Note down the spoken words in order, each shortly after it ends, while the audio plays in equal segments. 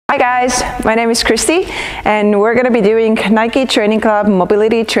Hi guys, my name is Kristi and we're going to be doing Nike Training Club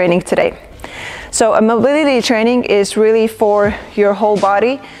mobility training today. So a mobility training is really for your whole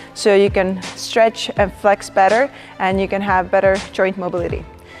body, so you can stretch and flex better and you can have better joint mobility.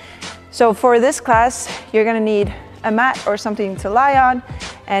 So for this class you're going to need a mat or something to lie on,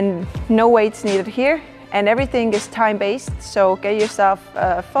 and no weights needed here, and everything is time-based, so get yourself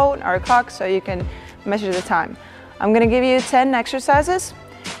a phone or a clock so you can measure the time. I'm going to give you 10 exercises.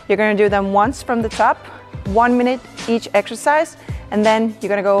 You're going to do them once from the top, 1 minute each exercise, and then you're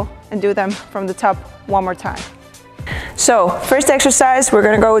going to go and do them from the top one more time. So first exercise, we're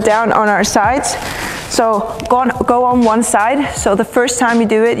going to go down on our sides. So go on one side. So the first time you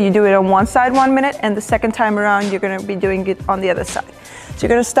do it on one side 1 minute, and the second time around you're going to be doing it on the other side. So you're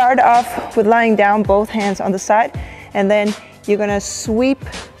going to start off with lying down, both hands on the side, and then you're going to sweep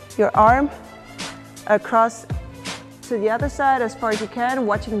your arm across to the other side as far as you can,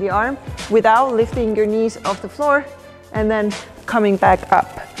 watching the arm without lifting your knees off the floor, and then coming back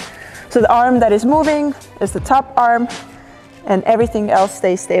up. So the arm that is moving is the top arm, and everything else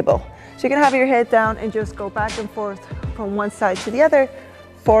stays stable. So you can have your head down and just go back and forth from one side to the other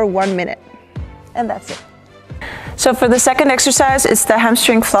for 1 minute, and that's it. So for the second exercise, it's the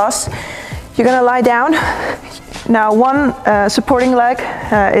hamstring floss. You're gonna lie down. Now one supporting leg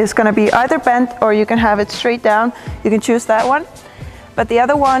is going to be either bent, or you can have it straight down. You can choose that one. But the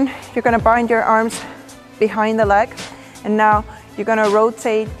other one, you're going to bind your arms behind the leg, and now you're going to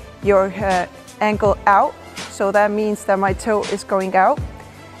rotate your ankle out. So that means that my toe is going out.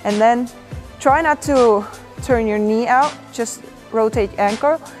 And then try not to turn your knee out, just rotate your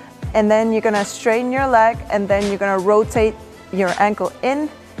ankle. And then you're going to straighten your leg, and then you're going to rotate your ankle in,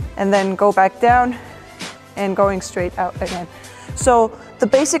 and then go back down and going straight out again. So the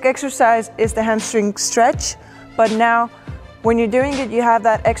basic exercise is the hamstring stretch, but now when you're doing it, you have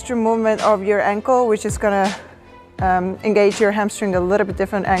that extra movement of your ankle, which is gonna engage your hamstring a little bit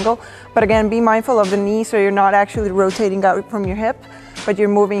different angle. But again, be mindful of the knee, so you're not actually rotating out from your hip, but you're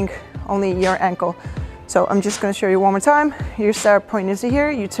moving only your ankle. So I'm just gonna show you one more time. Your start point is here,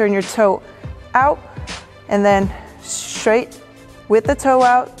 you turn your toe out, and then straight with the toe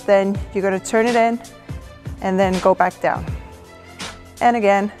out, then you're gonna turn it in, and then go back down. And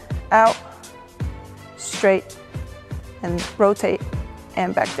again, out, straight, and rotate,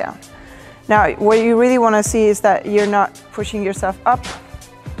 and back down. Now, what you really want to see is that you're not pushing yourself up,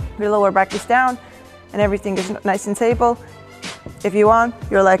 your lower back is down, and everything is nice and stable. If you want,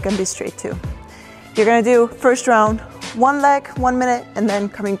 your leg can be straight too. You're gonna do first round, one leg, 1 minute, and then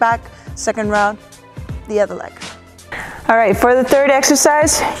coming back, second round, the other leg. All right, for the third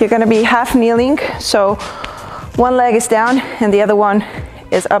exercise, you're gonna be half kneeling. So one leg is down and the other one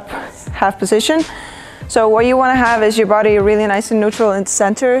is up, half position. So what you want to have is your body really nice and neutral in the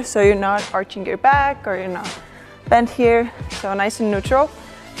center, so you're not arching your back or you're not bent here, so nice and neutral.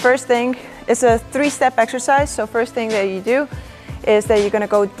 First thing, it's a 3-step exercise. So first thing that you do is that you're going to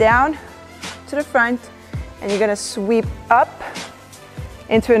go down to the front and you're going to sweep up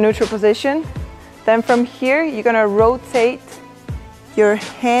into a neutral position. Then from here, you're going to rotate your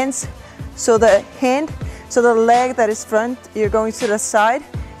hands, so the leg that is front, you're going to the side,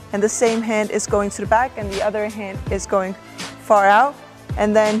 and the same hand is going to the back, and the other hand is going far out,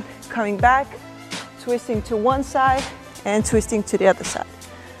 and then coming back, twisting to one side and twisting to the other side.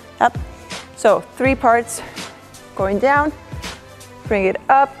 Up. So 3 parts, going down, bring it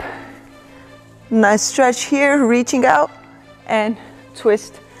up, nice stretch here, reaching out, and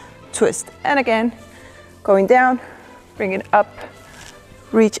twist, twist. And again, going down, bring it up,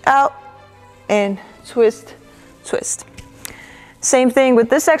 reach out, and twist, twist. Same thing with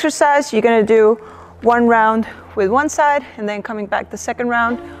this exercise. You're gonna do 1 round with one side, and then coming back the second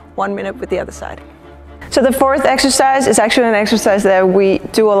round, 1 minute with the other side. So the fourth exercise is actually an exercise that we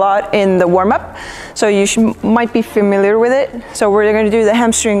do a lot in the warm-up. So you might be familiar with it. So we're gonna do the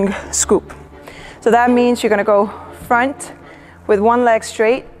hamstring scoop. So that means you're gonna go front with one leg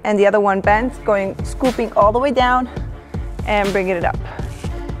straight and the other one bent, scooping all the way down and bringing it up.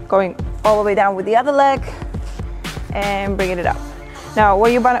 Going all the way down with the other leg and bringing it up. Now,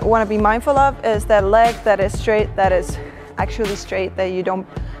 what you want to be mindful of is that leg that is straight, that is actually straight, that you don't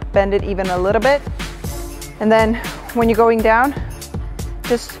bend it even a little bit. And then when you're going down,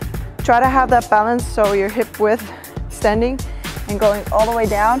 just try to have that balance, so your hip width extending and going all the way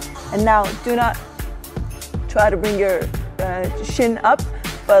down. And now do not try to bring your shin up,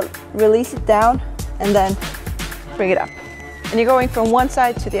 but release it down and then bring it up. And you're going from one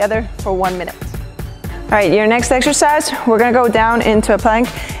side to the other for 1 minute. All right, your next exercise, we're gonna go down into a plank.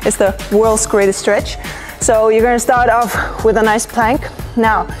 It's the world's greatest stretch. So you're gonna start off with a nice plank.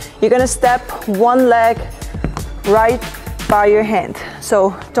 Now, you're gonna step one leg right by your hand.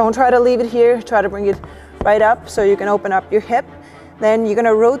 So don't try to leave it here, try to bring it right up so you can open up your hip. Then you're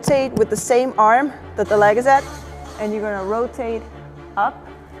gonna rotate with the same arm that the leg is at, and you're gonna rotate up,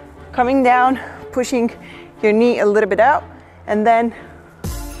 coming down, pushing your knee a little bit out, and then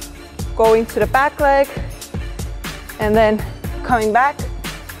going to the back leg, and then coming back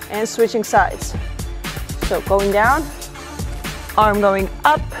and switching sides. So going down, arm going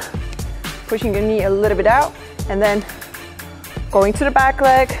up, pushing your knee a little bit out, and then going to the back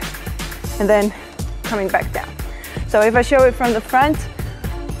leg, and then coming back down. So if I show it from the front,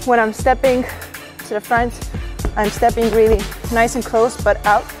 when I'm stepping to the front, I'm stepping really nice and close but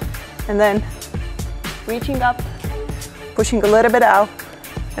out, and then reaching up, pushing a little bit out,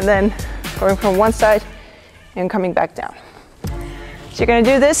 and then going from one side and coming back down. So you're gonna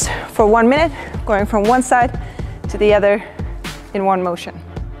do this for 1 minute, going from one side to the other in one motion.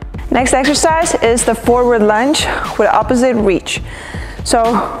 Next exercise is the forward lunge with opposite reach. So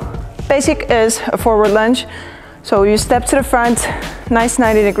basic is a forward lunge. So you step to the front, nice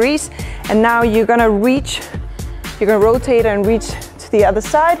 90 degrees, and now you're gonna reach, you're gonna rotate and reach to the other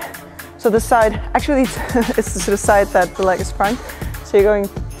side. So the side, actually it's to the side that the leg is front. So you're going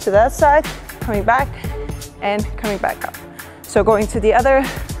to that side, coming back, and coming back up. So going to the other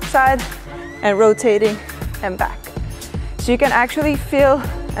side and rotating and back. So you can actually feel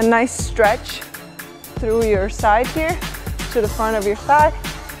a nice stretch through your side here to the front of your thigh,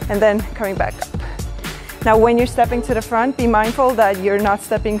 and then coming back up. Now when you're stepping to the front, be mindful that you're not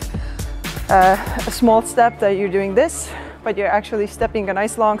stepping a small step, that you're doing this, but you're actually stepping a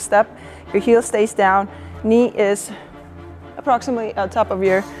nice long step. Your heel stays down, knee is approximately on top of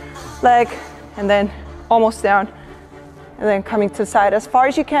your leg, and then almost down, and then coming to the side as far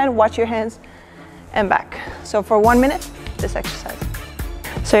as you can. Watch your hands and back. So for 1 minute, this exercise.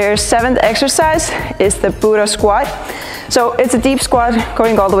 So your 7th exercise is the Buddha squat. So it's a deep squat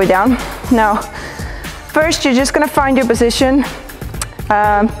going all the way down. Now, first you're just gonna find your position.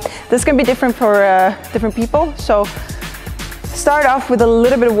 This can be different for different people. So start off with a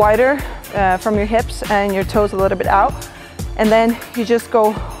little bit wider from your hips and your toes a little bit out. And then you just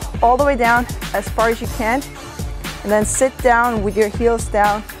go all the way down as far as you can. And then sit down with your heels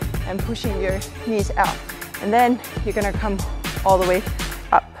down and pushing your knees out. And then you're gonna come all the way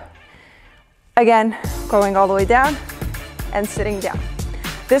up. Again, going all the way down and sitting down.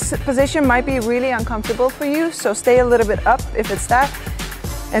 This position might be really uncomfortable for you, so stay a little bit up if it's that,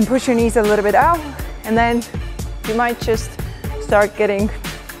 and push your knees a little bit out. And then you might just start getting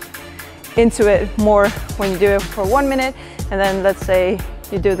into it more when you do it for 1 minute. And then let's say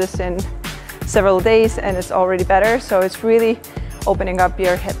you do this in several days and it's already better. So it's really opening up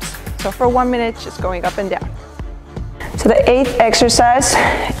your hips. So for 1 minute, just going up and down. So the 8th exercise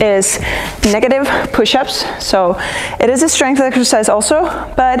is negative push-ups. So it is a strength exercise also,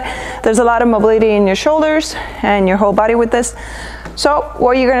 but there's a lot of mobility in your shoulders and your whole body with this. So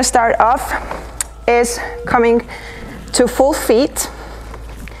what you're gonna start off is coming to full feet,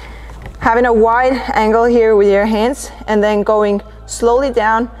 having a wide angle here with your hands, and then going slowly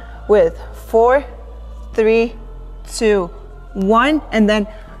down with 4, 3, 2, 1, and then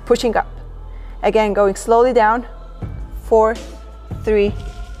pushing up. Again, going slowly down, 4, 3,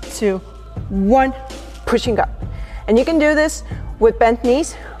 2, 1, pushing up. And you can do this with bent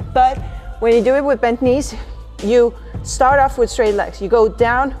knees, but when you do it with bent knees, you start off with straight legs. You go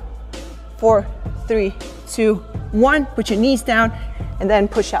down, 4, 3, 2, 1, put your knees down, and then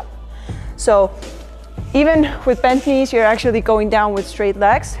push up. So even with bent knees, you're actually going down with straight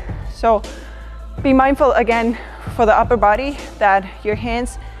legs. So be mindful again for the upper body that your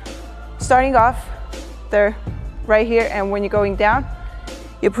hands starting off, they're right here, and when you're going down,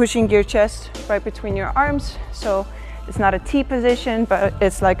 you're pushing your chest right between your arms. So it's not a T position, but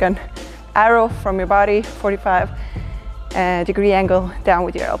it's like an arrow from your body, 45-degree angle down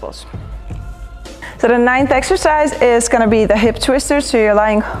with your elbows. So the 9th exercise is gonna be the hip twister. So you're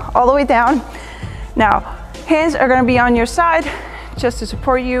lying all the way down. Now, hands are gonna be on your side just to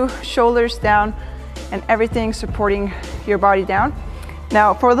support you, shoulders down, and everything supporting your body down.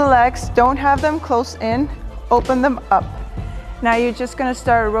 Now for the legs, don't have them close in, open them up. Now you're just gonna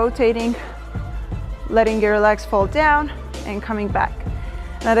start rotating, letting your legs fall down and coming back.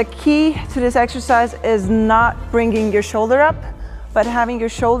 Now the key to this exercise is not bringing your shoulder up, but having your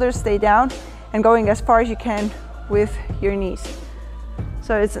shoulders stay down and going as far as you can with your knees.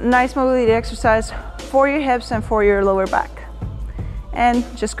 So it's a nice mobility exercise for your hips and for your lower back. And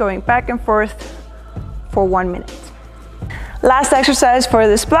just going back and forth for 1 minute. Last exercise for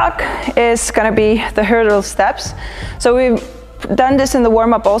this block is gonna be the hurdle steps. So we done this in the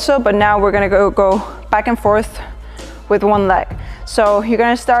warm-up also, but now we're gonna go back and forth with one leg. So you're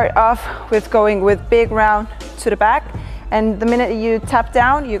gonna start off with going with big round to the back, and the minute you tap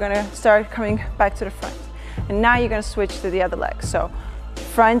down, you're gonna start coming back to the front. And now you're gonna switch to the other leg. So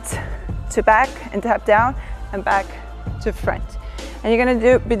front to back and tap down, and back to front. And you're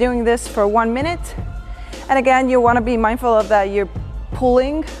gonna be doing this for 1 minute. And again, you wanna be mindful of that you're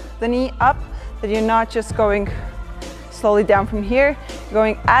pulling the knee up, that you're not just going slowly down from here. You're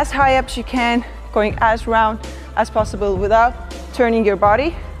going as high up as you can, going as round as possible without turning your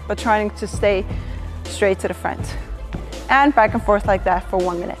body, but trying to stay straight to the front. And back and forth like that for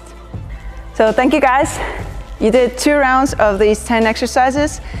 1 minute. So thank you guys. You did 2 rounds of these 10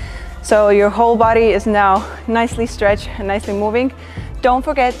 exercises. So your whole body is now nicely stretched and nicely moving. Don't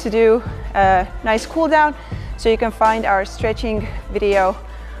forget to do a nice cool down. So you can find our stretching video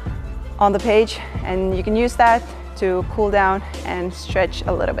on the page, and you can use that to cool down and stretch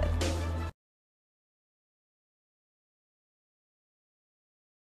a little bit.